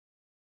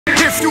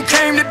if you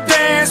came to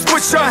dance, put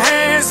your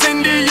hands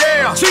in the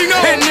air.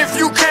 And if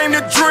you came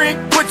to drink,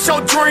 put your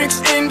drinks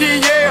in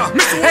the air.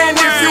 And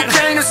if you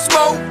came to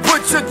smoke,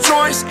 put your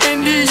joints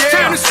in the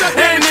air.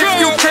 And if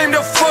you came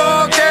to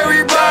fuck,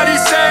 everybody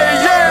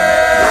say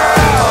yeah.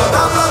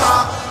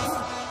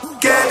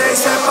 Que le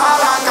hice pa'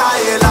 la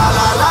calle, la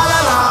la la la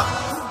la.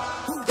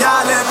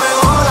 Ya le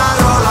pegó la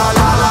rola,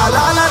 la la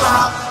la la la.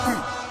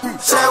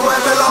 Se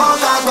vuelve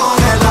loca con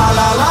el la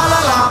la la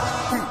la la.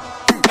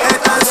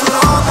 Está en su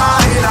nota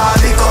y la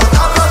disco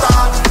está explota.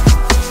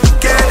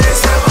 Que le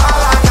hice pa'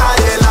 la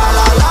calle, la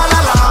la la la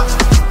la.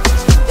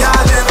 Ya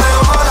le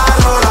pegó la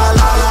rola,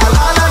 la la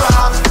la la la.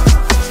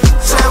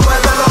 Se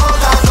vuelve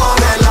loca con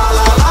el la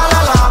la la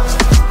la la.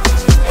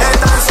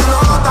 Está en su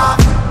nota.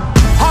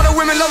 All the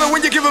women love it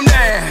when you give them that.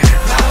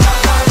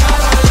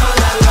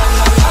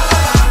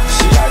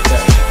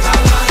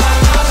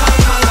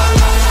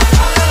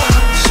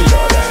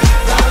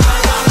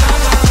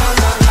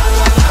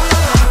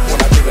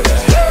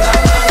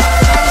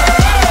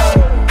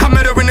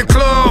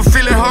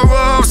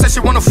 She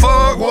wanna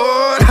fuck,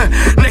 what?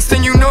 Next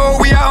thing you know,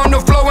 we out on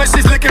the floor and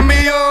she's licking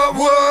me up,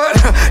 what?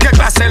 Qué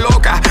clase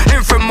loca,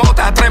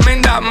 enfermota,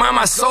 tremenda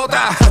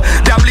mamazota.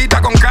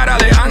 Diablita con cara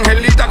de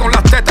angelita, con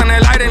las tetas en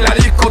el aire en la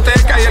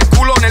discoteca y el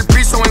culo en el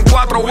piso en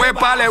 4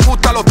 huepas. Le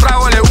gusta los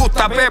tragos, le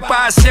gusta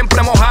pepa,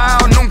 siempre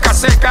mojado, nunca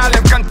seca, le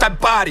encanta el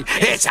party,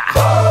 hecha.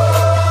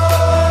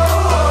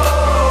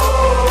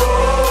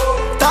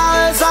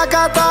 Está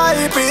desacata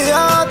y pide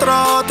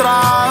otro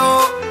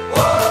trago.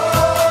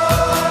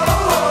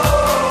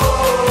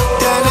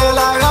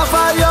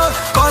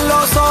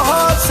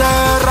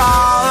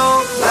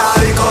 Cerrado, la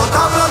disco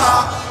está explota.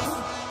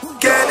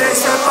 Que le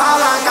hice pa'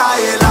 la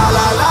calle, la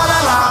la la la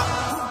la.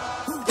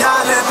 Ya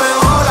le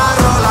pegó la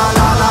rola,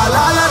 la la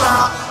la la la.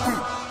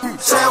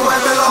 Se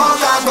vuelve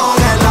loca con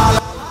el la la.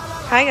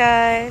 Hi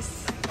guys,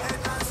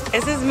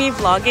 this is me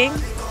vlogging.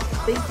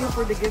 Thank you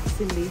for the gift,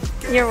 Cindy.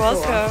 You're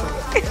welcome.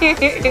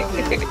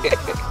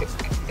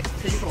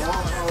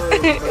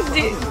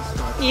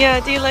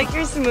 Do you like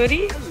your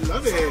smoothie? I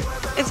love it.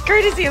 It's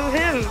courtesy of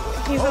him.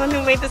 He's the one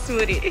who made the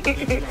smoothie.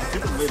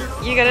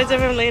 You gotta tip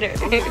him later.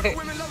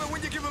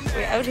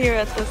 We're out here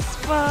at the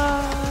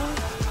spa.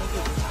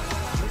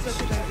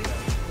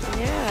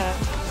 Yeah.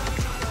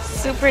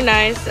 Super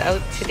nice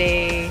out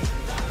today.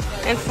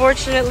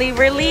 Unfortunately,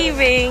 we're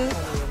leaving.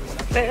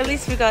 But at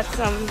least we got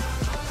some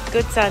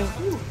good sun.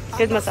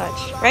 Good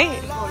massage, right?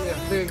 Oh yeah,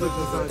 very good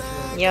massage.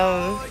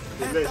 Yum.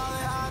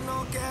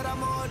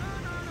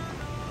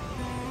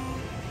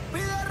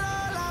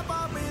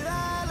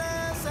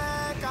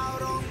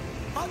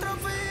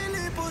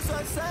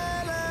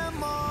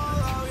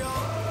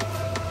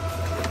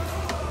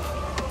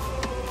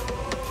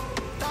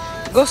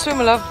 Go swim,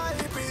 love.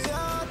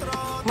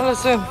 Mala,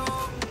 swim.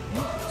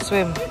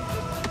 Swim.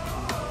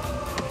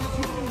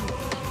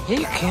 Yeah,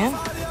 you can.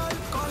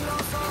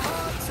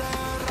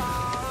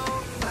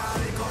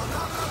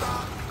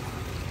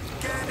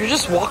 You're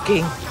just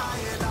walking.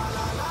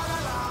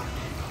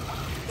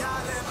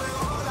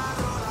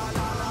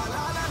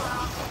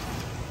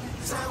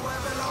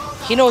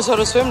 He knows how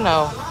to swim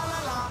now.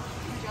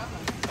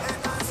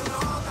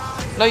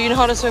 No, you know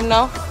how to swim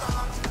now?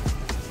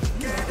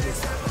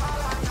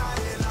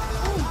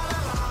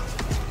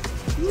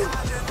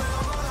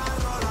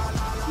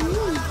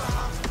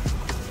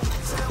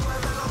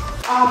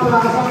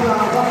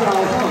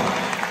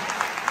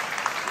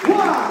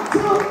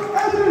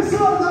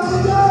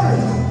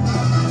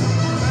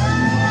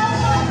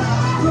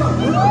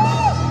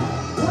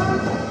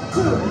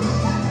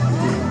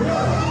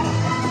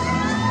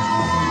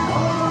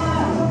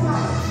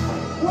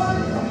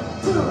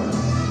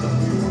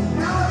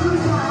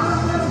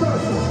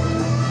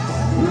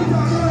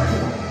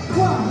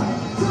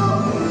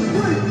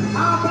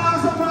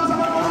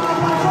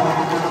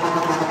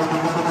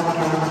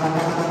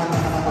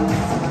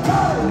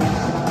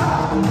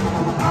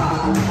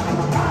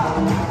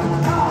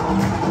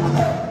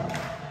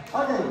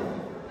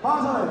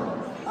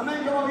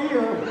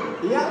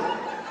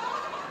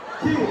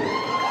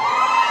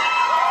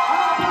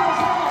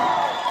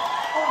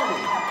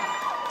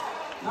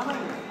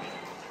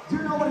 Do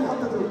you know what you have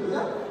to do?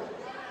 Yeah?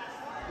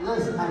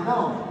 Listen, I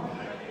know.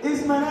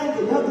 It's merengue.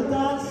 You have to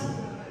dance.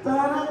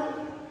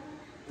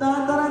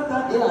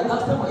 Yeah,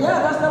 that's the way. Yeah,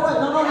 that's the way.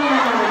 No.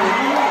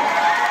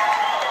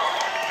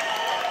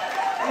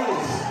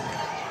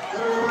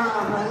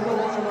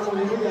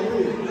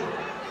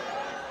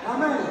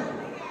 Amen.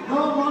 No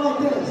more like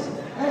this.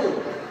 Hey.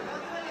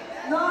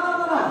 No.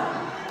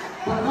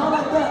 But not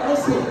like that.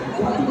 Listen.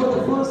 You have to go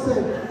the first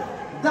step.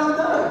 Down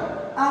there.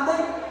 And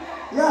then,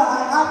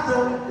 after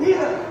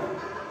here.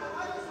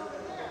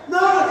 No!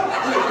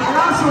 Hey,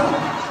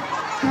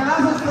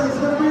 Canasso's place is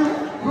going to be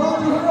roll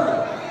to her.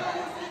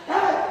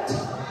 Hey!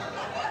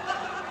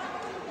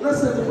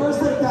 Listen, the first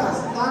step dance.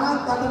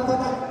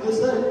 You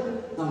say,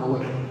 no,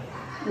 wait.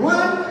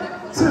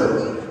 1, 2.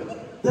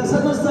 The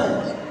second step.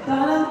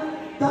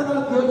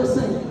 You're the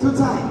same. 2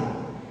 times.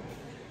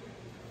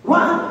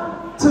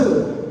 1,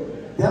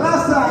 2. The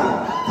last time.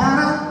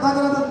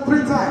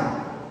 3 times.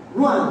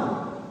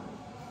 1,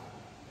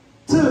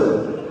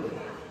 2,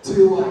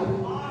 2, 1.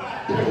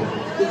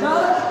 You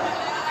got it?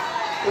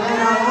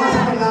 Vamos a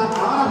pegar.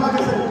 Ahora para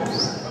que se...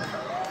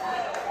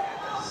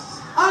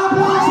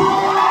 ¡Aplausos!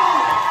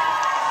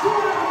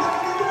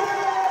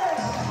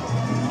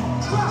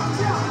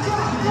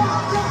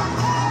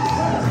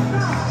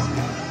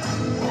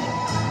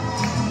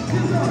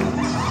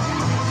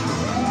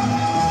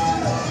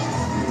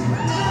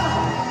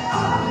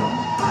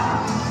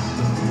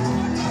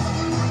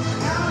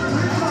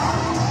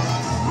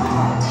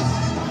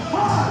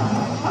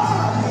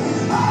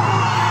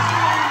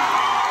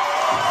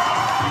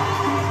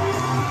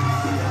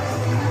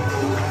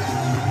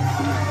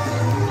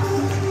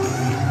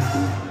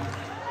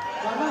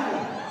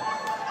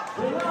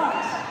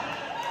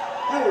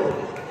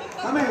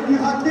 You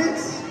have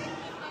this?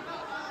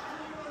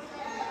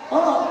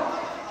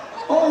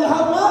 Oh, you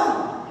have one?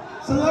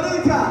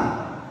 Señorita,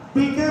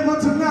 be careful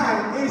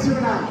tonight, ain't you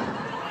now?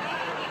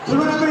 You're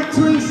gonna make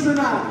twins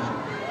tonight.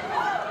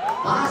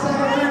 Van a ser el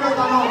primero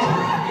esta noche.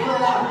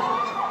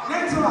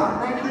 Next one,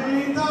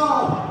 Negrito.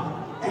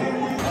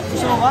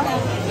 You want?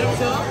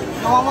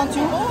 You want one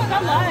too?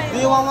 Do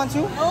you want one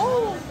too?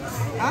 Oh.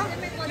 Huh?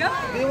 Yeah.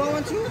 Do you want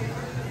one too?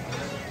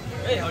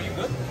 Hey, are you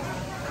good?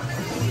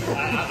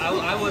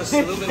 I was a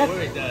little bit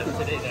worried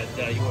today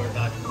that you were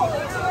not.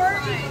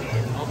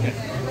 Okay.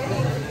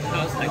 I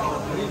was like,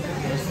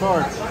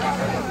 Start.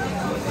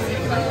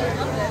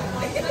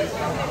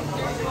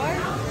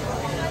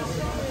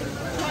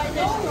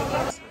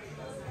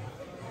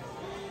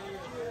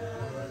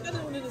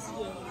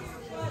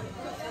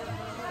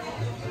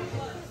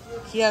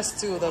 He has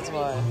two, that's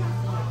why.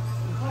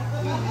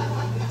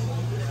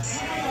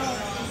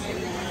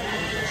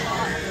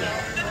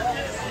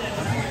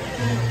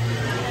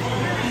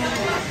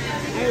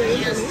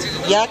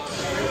 Yak?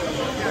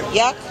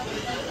 Yak?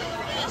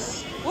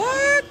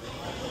 What?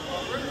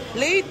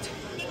 Late?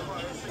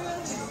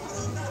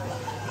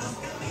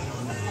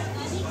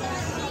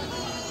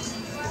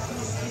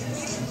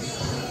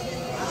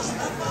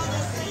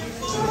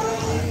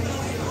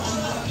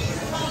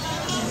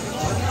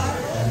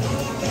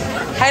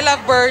 Hi,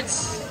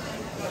 lovebirds.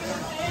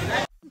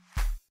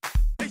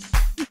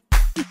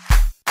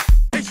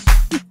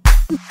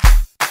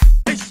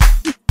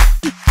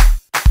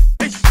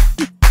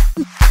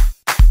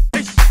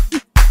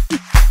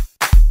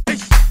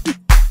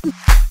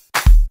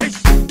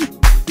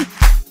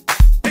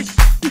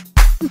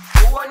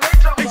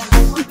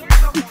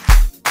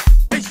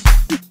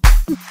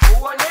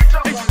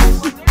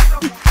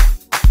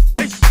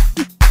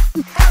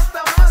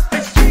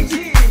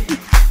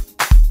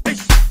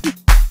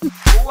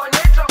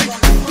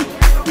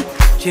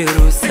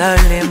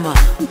 Jerusalema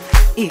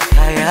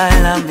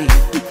ikayalami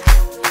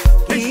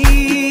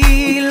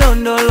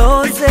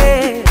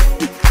ilondoloze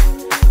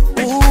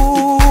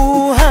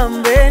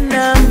uhambe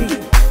nami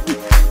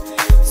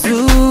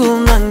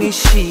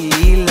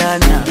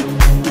zungangishilana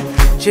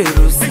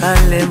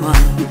Jerusalema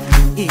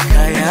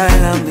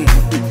ikayalami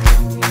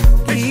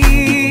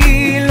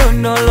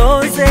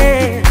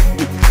ilondoloze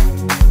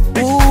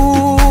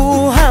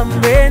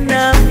uhambe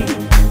nami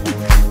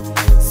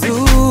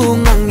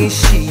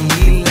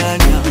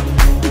zungangishilana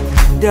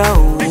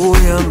dawo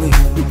yami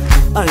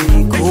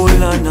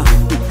ayikholana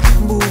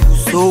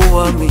buso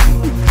wami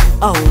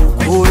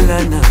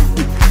awukholana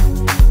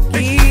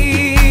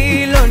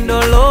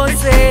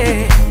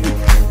ilondoloze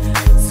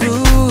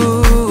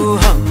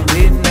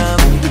zuhambe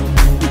nami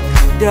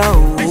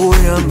dawo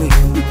yami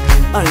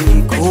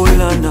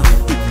ayikholana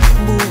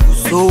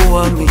buso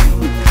wami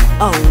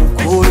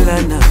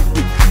awukholana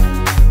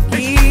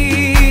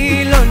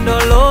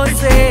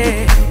ilondoloze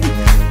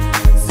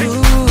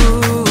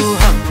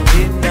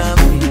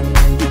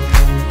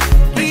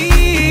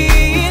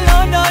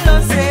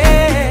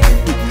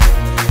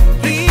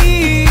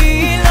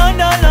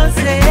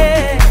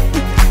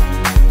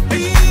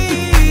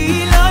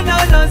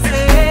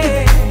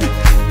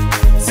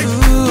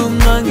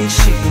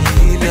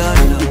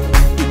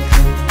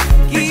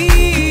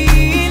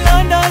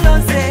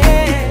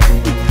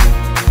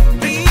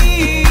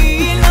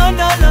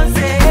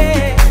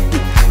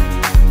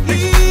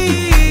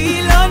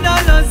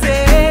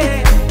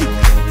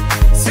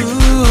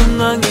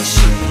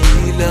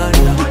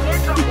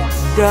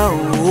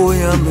dawo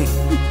yami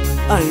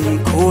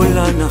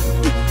ayikholana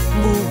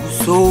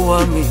buso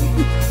wami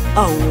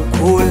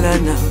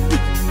awukholana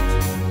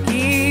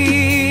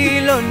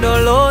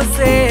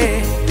ilondoloze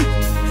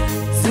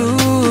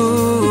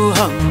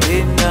zuhambe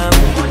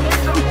nami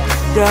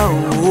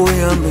dawo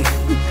yami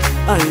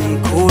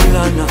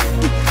ayikholana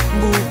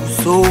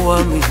buso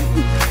wami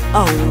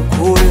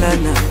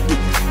awukholana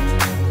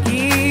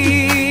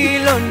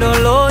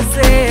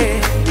ilondoloze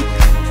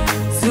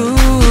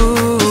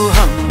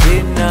zuhambe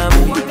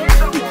nami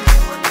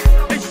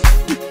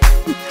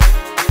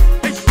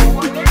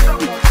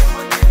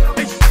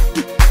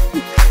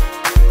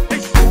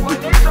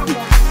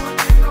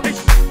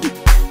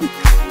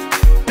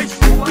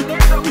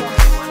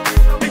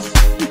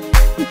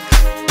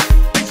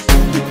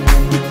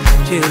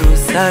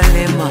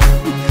Jerusalema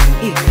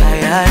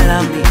ikaya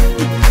yalami